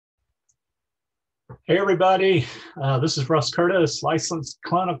Hey, everybody. This is Russ Curtis, licensed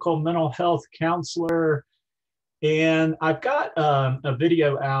clinical mental health counselor. And I've got a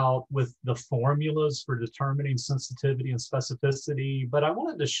video out with the formulas for determining sensitivity and specificity, but I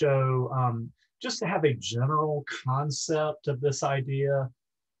wanted to show just to have a general concept of this idea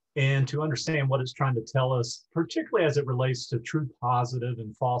and to understand what it's trying to tell us, particularly as it relates to true positive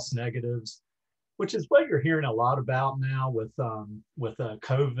and false negatives, which is what you're hearing a lot about now with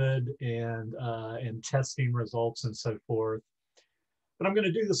COVID and testing results and so forth. But I'm going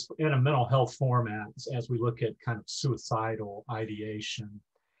to do this in a mental health format as we look at kind of suicidal ideation.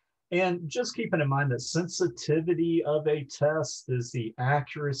 And just keeping in mind that sensitivity of a test is the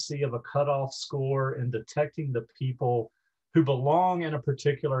accuracy of a cutoff score in detecting the people who belong in a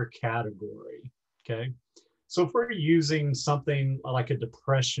particular category. Okay. So if we're using something like a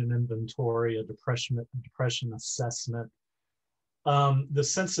depression inventory, a depression assessment, the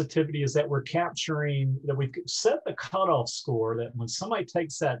sensitivity is that we're capturing, that we've set the cutoff score that when somebody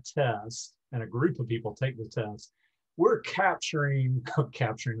takes that test and a group of people take the test, we're capturing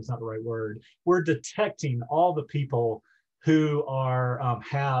is not the right word, we're detecting all the people who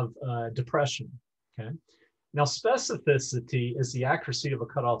have depression, okay? Now, specificity is the accuracy of a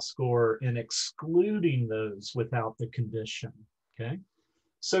cutoff score in excluding those without the condition, okay?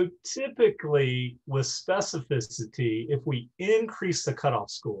 So typically with specificity, if we increase the cutoff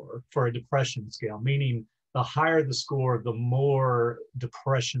score for a depression scale, meaning the higher the score, the more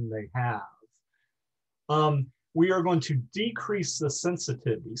depression they have, we are going to decrease the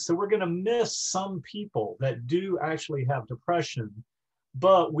sensitivity. So we're going to miss some people that do actually have depression,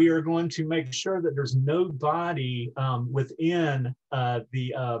 but we are going to make sure that there's nobody within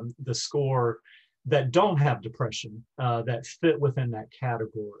the score that don't have depression that fit within that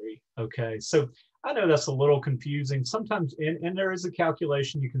category. Okay, so I know that's a little confusing sometimes, and there is a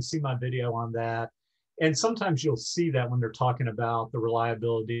calculation. You can see my video on that, and sometimes you'll see that when they're talking about the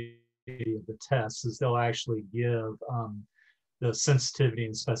reliability of the tests, is they'll actually give the sensitivity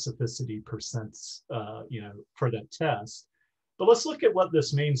and specificity percents, for that test. But let's look at what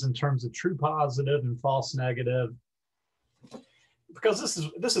this means in terms of true positive and false negative, because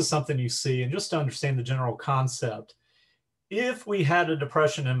this is something you see. And just to understand the general concept, if we had a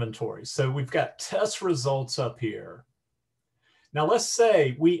depression inventory, so we've got test results up here. Now let's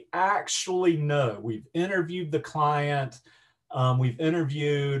say we actually know, we've interviewed the client, we've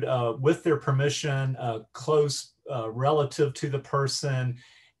interviewed with their permission a close relative to the person,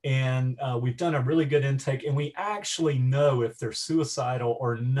 and we've done a really good intake, and we actually know if they're suicidal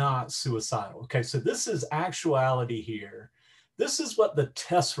or not suicidal. Okay, so this is actuality here. This is what the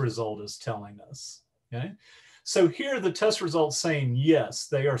test result is telling us. Okay, so here the test result's saying yes,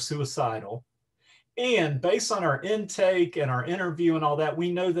 they are suicidal, and based on our intake and our interview and all that,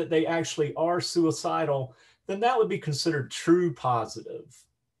 we know that they actually are suicidal. Then that would be considered true positive.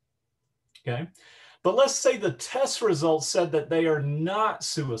 Okay. But let's say the test results said that they are not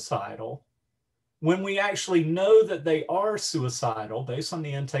suicidal, when we actually know that they are suicidal based on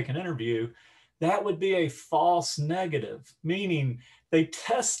the intake and interview. That would be a false negative, meaning they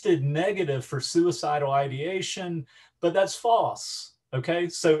tested negative for suicidal ideation, but that's false. Okay,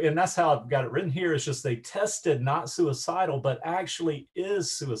 so, and that's how I've got it written here, is just they tested not suicidal, but actually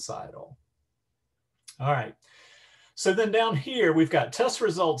is suicidal. All right. So then down here, we've got test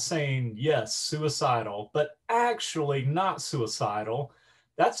results saying, yes, suicidal, but actually not suicidal.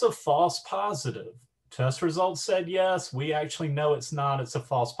 That's a false positive. Test results said yes, we actually know it's not, it's a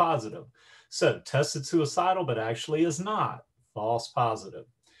false positive. So tested suicidal, but actually is not, false positive.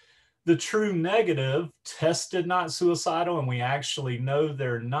 The true negative, tested not suicidal, and we actually know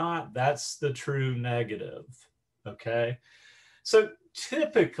they're not, that's the true negative, okay? So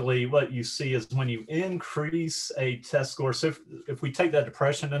typically what you see is when you increase a test score, so if we take that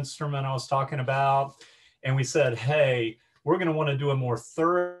depression instrument I was talking about, and we said, hey, we're going to want to do a more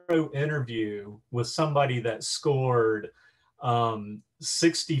thorough interview with somebody that scored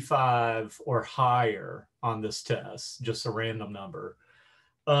 65 or higher on this test, just a random number.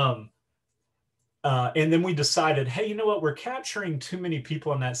 And then we decided, hey, you know what, we're capturing too many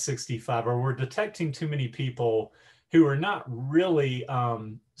people in that 65, or we're detecting too many people who are not really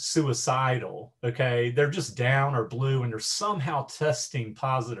suicidal, okay? They're just down or blue, and they're somehow testing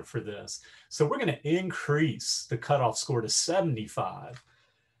positive for this. So we're gonna increase the cutoff score to 75.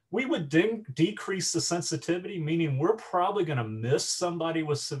 We would decrease the sensitivity, meaning we're probably gonna miss somebody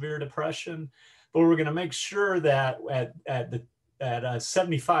with severe depression, but we're gonna make sure that at a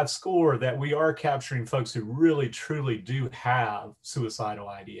 75 score that we are capturing folks who really, truly do have suicidal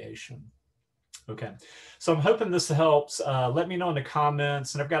ideation. Okay, so I'm hoping this helps. Let me know in the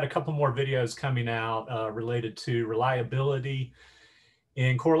comments, and I've got a couple more videos coming out related to reliability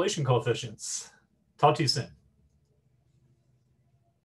and correlation coefficients. Talk to you soon.